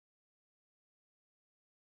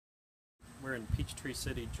We're in Peachtree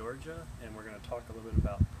City, Georgia, and we're going to talk a little bit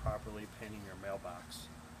about properly painting your mailbox.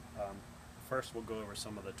 First, we'll go over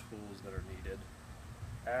some of the tools that are needed.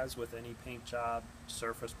 As with any paint job,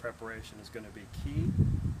 surface preparation is going to be key,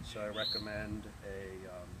 so I recommend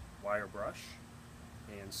a wire brush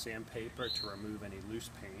and sandpaper to remove any loose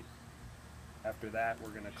paint. After that, we're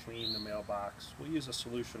going to clean the mailbox. We'll use a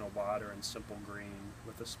solution of water and simple green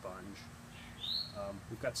with a sponge.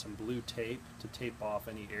 We've got some blue tape to tape off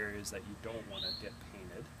any areas that you don't want to get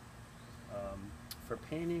painted. For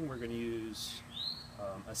painting, we're going to use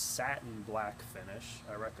a satin black finish.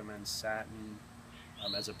 I recommend satin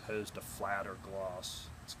as opposed to flat or gloss.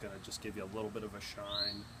 It's going to just give you a little bit of a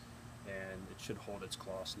shine, and it should hold its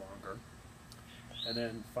gloss longer. And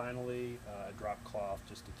then finally, a drop cloth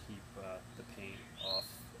just to keep the paint off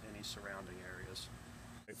any surrounding areas.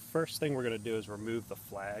 First thing we're going to do is remove the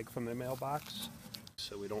flag from the mailbox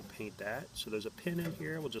so we don't paint that. So there's a pin in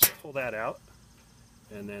here, we'll just pull that out,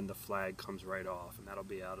 and then the flag comes right off, and that'll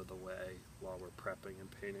be out of the way while we're prepping and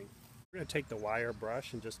painting. We're going to take the wire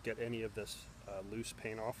brush and just get any of this loose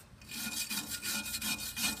paint off.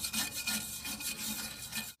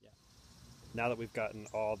 Now that we've gotten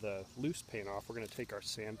all the loose paint off, we're going to take our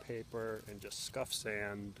sandpaper and just scuff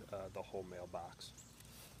sand the whole mailbox.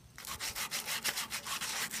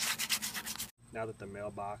 Now that the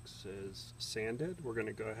mailbox is sanded, we're going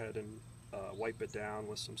to go ahead and wipe it down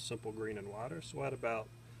with some simple green and water. So we'll add about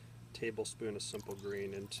a tablespoon of simple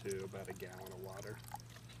green into about a gallon of water.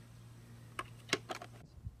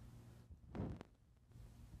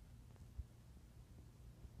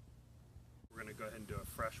 We're going to go ahead and do a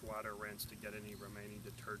fresh water rinse to get any remaining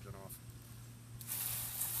detergent off.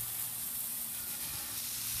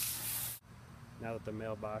 Now that the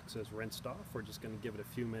mailbox is rinsed off, we're just going to give it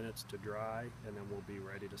a few minutes to dry, and then we'll be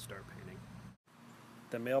ready to start painting.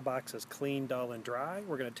 The mailbox is clean, dull, and dry.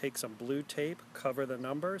 We're going to take some blue tape, cover the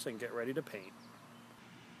numbers, and get ready to paint.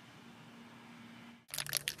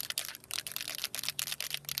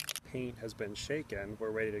 Paint has been shaken. We're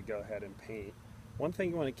ready to go ahead and paint. One thing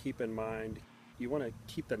you want to keep in mind, you want to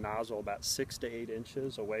keep the nozzle about 6 to 8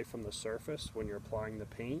 inches away from the surface when you're applying the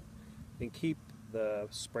paint, and keep the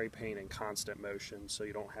spray paint in constant motion so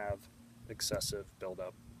you don't have excessive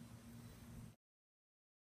buildup.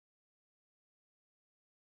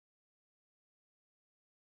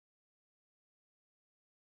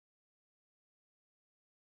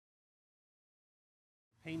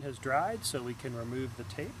 Paint has dried, so we can remove the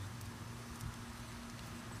tape.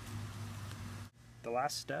 The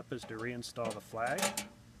last step is to reinstall the flag.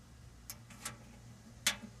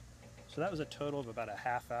 So that was a total of about a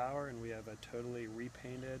half hour, and we have a totally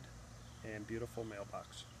repainted and beautiful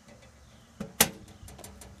mailbox.